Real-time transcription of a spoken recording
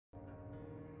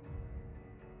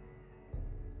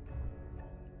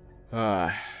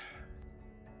Man,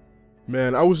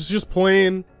 I was just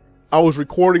playing. I was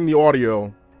recording the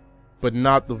audio, but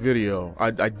not the video. I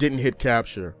didn't hit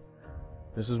capture.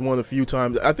 This is one of the few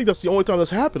times. I think that's the only time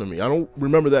that's happened to me. I don't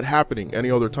remember that happening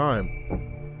any other time.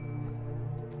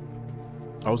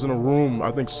 I was in a room.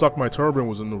 I think Suck My Turban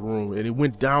was in the room, and it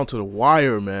went down to the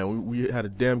wire, man. We had a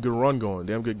damn good run going,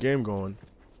 damn good game going.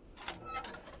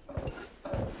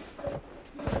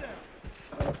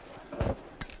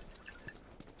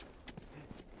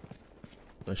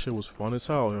 That shit was fun as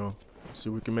hell, yo. See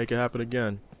if we can make it happen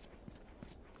again.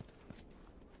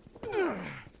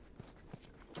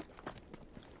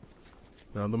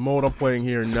 Now the mode I'm playing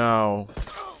here now.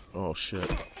 Oh shit.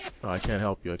 Oh, I can't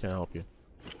help you. I can't help you.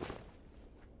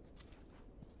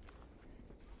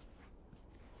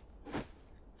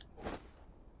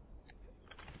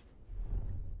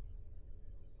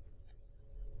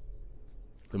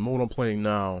 The mode I'm playing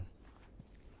now,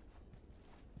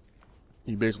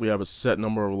 you basically have a set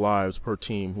number of lives per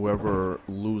team. Whoever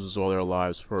loses all their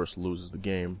lives first loses the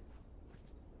game.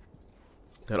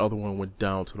 That other one went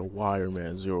down to the wire,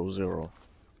 man. 0-0.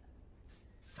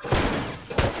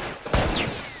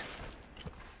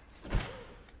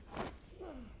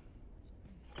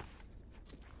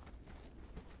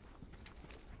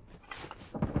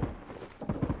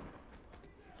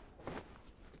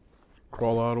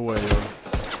 Crawl out of the way, yo.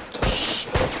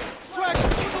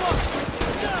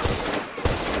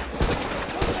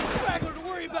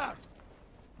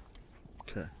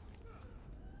 Okay.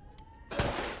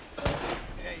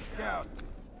 Yeah, he's down.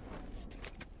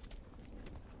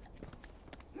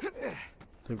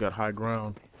 They've got high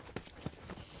ground.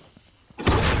 I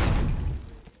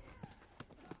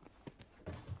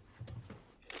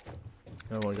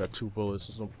only got 2 bullets.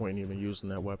 There's no point in even using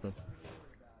that weapon.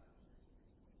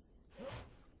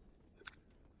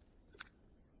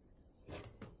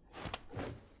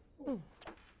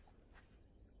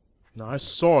 Now I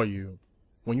saw you.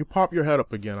 When you pop your head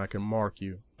up again, I can mark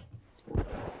you.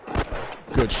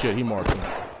 Good shit, he marked me.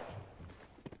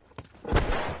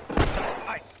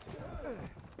 Iced.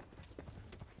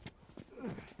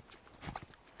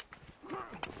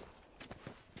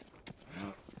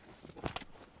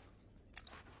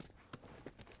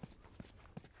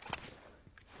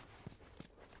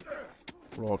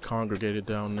 We're all congregated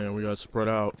down there. We got spread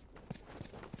out.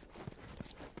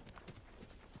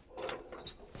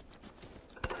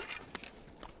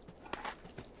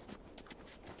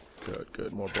 Good,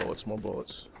 good. More bullets, more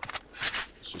bullets.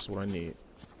 It's just what I need.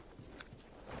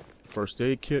 First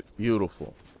aid kit,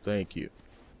 beautiful. Thank you.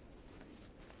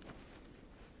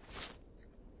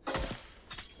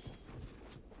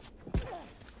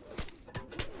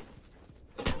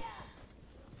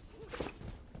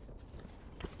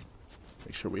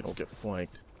 Make sure we don't get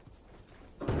flanked.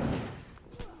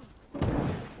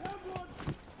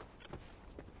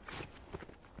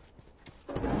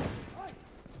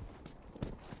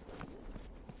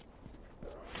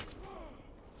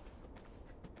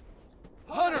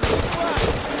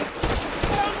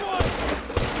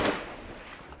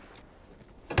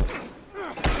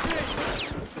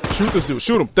 Shoot this dude.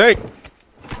 Shoot him. Thank.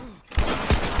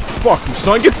 Fuck you,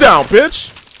 son. Get down,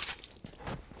 bitch.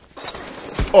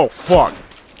 Oh, fuck.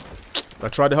 I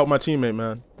tried to help my teammate,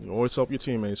 man. You always help your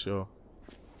teammates, yo.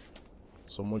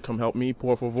 Someone come help me,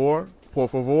 por favor. Por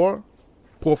favor.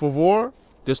 Por favor.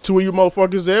 There's 2 of you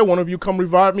motherfuckers there. One of you come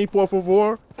revive me, por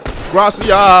favor.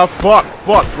 Gracias. Fuck.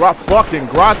 Fuck. Fucking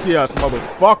gracias,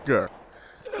 motherfucker.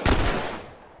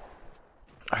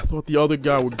 I thought the other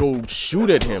guy would go shoot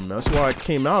at him. That's why I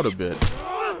came out a bit.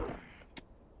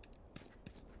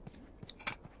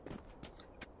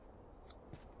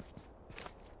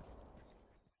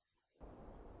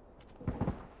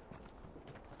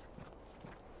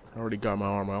 I already got my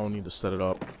armor. I don't need to set it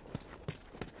up.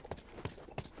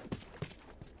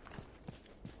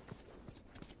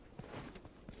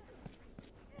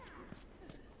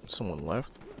 Someone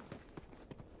left?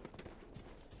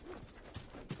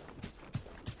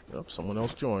 Yep, someone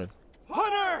else joined.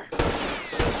 Hunter!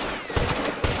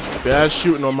 Bad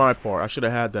shooting on my part. I should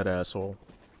have had that asshole.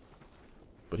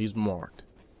 But he's marked.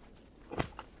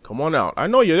 Come on out. I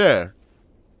know you're there.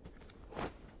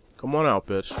 Come on out,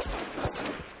 bitch.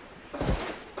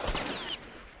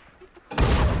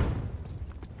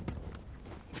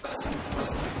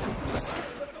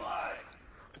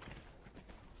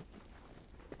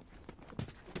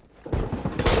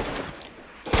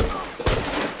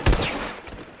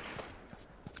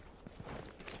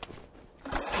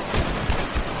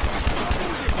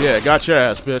 Yeah, got your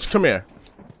ass, bitch. Come here.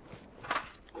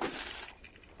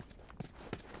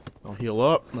 I'll heal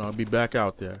up, and I'll be back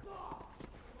out there.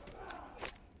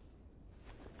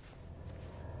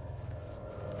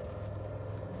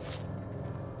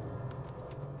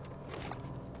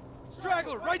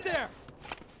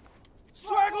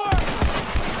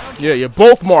 Yeah, you're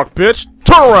both marked, bitch.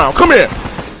 Turn around. Come here.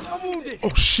 I'm wounded.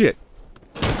 Oh, shit.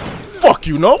 Fuck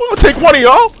you, no. I'm gonna take one of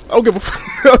y'all. I don't give a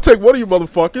fuck. I'll take one of you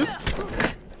motherfuckers.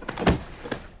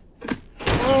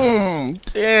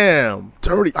 Damn.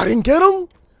 Dirty. I didn't get him?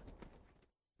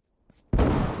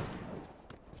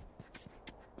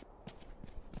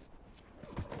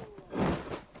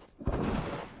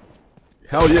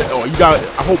 Hell yeah. Oh, you got.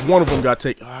 I hope one of them got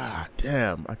taken. Ah,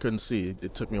 damn. I couldn't see.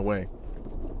 It took me away.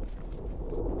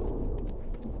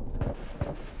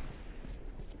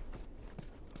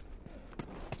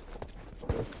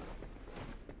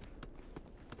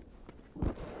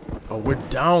 Oh, we're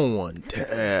down one.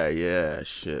 Yeah,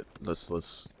 shit.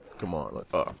 Let's. Come on.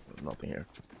 Oh, there's nothing here.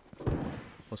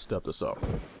 Let's step this up.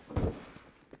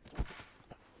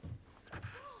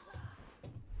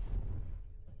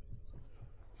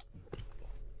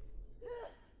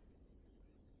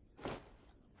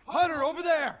 Hunter, over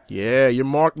there. Yeah, you're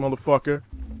marked, motherfucker.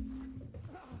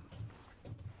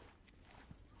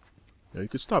 Yeah, you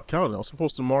could stop counting. I was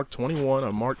supposed to mark 21.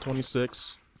 I marked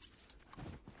 26.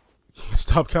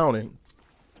 Stop counting.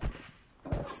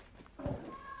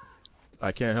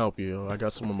 I can't help you. I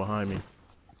got someone behind me.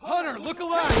 Hunter, look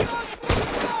alive.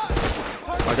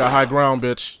 I got high ground,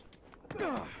 bitch.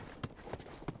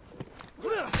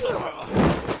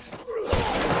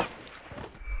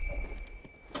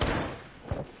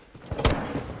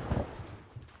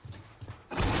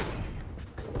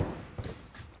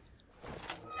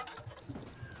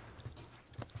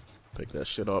 Pick that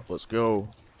shit up. Let's go.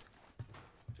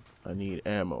 I need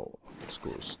ammo. Let's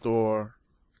go to the store.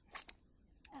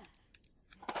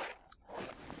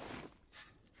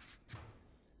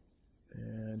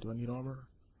 And do I need armor?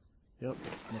 Yep,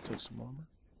 I'm gonna take some armor.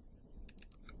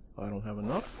 I don't have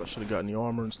enough. I should have gotten the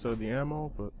armor instead of the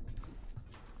ammo, but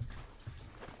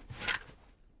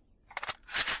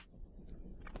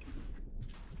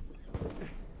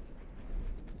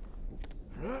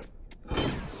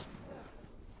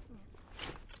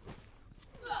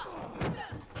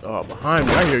oh, behind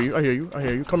me. I hear you. I hear you. I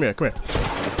hear you. Come here. Come here.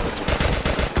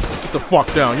 Get the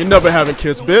fuck down. You're never having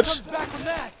kids, bitch. Back from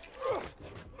that.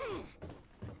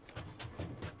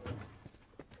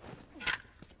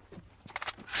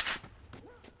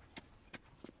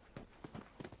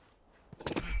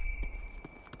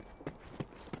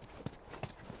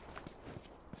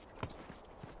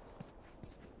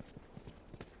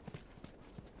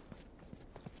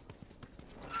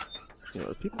 You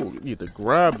know, people need to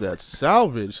grab that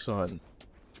salvage, son.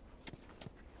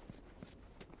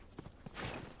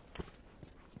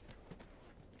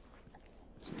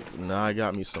 So now I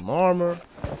got me some armor.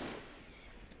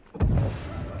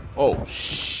 Oh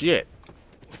shit!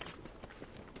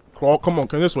 Crawl, come on,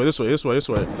 come this way, this way, this way, this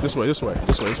way, this way, this way,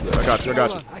 this way, this way. I got you, I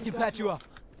got you. I can patch you up.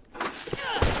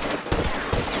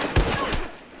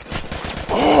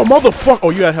 Oh motherfucker! Oh,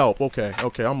 you had help. Okay,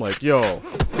 okay. I'm like, yo,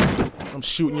 I'm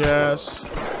shooting your ass.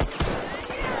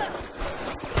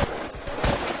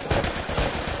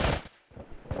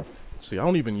 See, I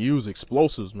don't even use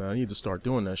explosives, man. I need to start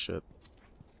doing that shit.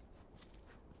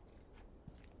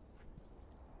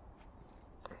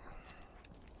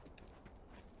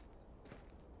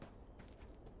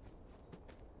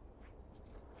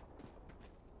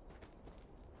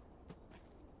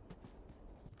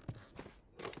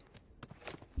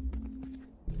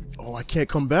 Oh, I can't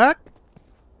come back?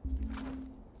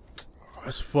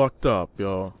 That's fucked up,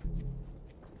 yo.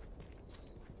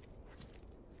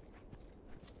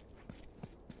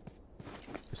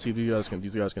 Let's see if these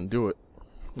guys can do it.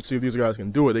 Let's see if these guys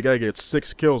can do it. They gotta get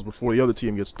 6 kills before the other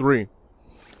team gets 3.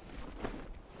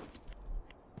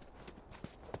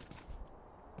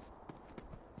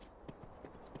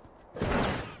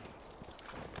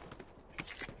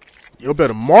 You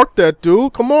better mark that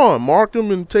dude. Come on, mark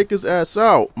him and take his ass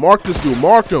out. Mark this dude.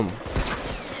 Mark him.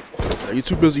 You're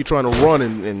too busy trying to run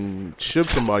and shiv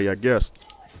somebody, I guess.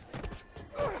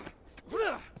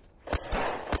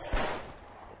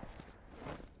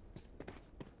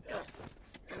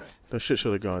 That shit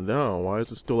should have gone down. Why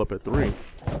is it still up at 3?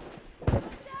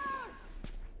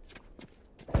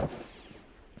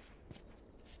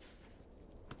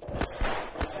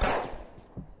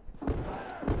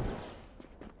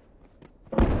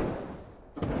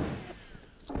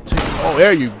 Oh,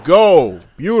 there you go.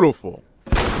 Beautiful.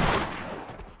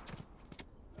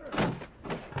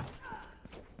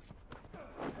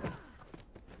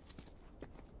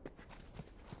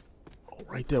 Oh,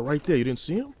 right there, right there. You didn't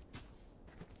see him?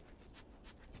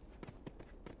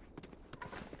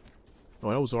 Oh,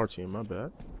 that was our team. My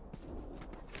bad.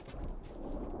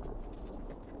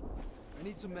 I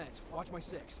need some meds. Watch my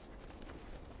 6.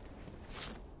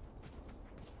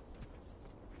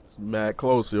 This mad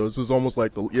close, yo. This is almost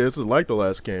like this is like the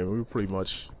last game. We were pretty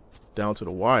much down to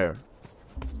the wire.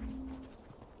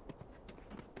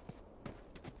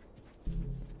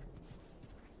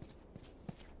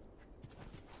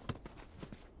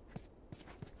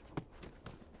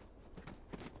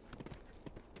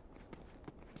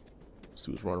 This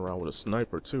dude's running around with a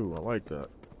sniper too. I like that.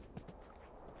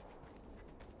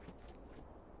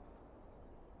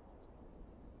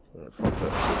 Fuck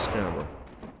that fixed camera.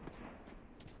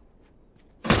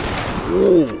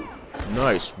 Ooh,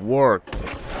 nice work.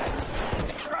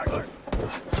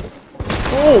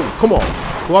 Oh, come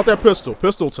on. Pull out that pistol.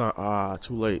 Pistol time. Ah,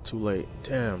 too late, too late.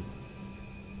 Damn.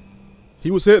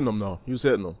 He was hitting him, though. He was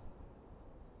hitting him.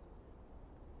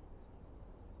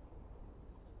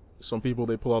 Some people,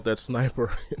 they pull out that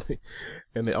sniper,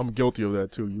 and I'm guilty of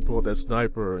that, too. You pull out that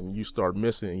sniper, and you start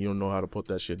missing, and you don't know how to put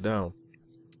that shit down.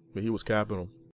 But he was capping him.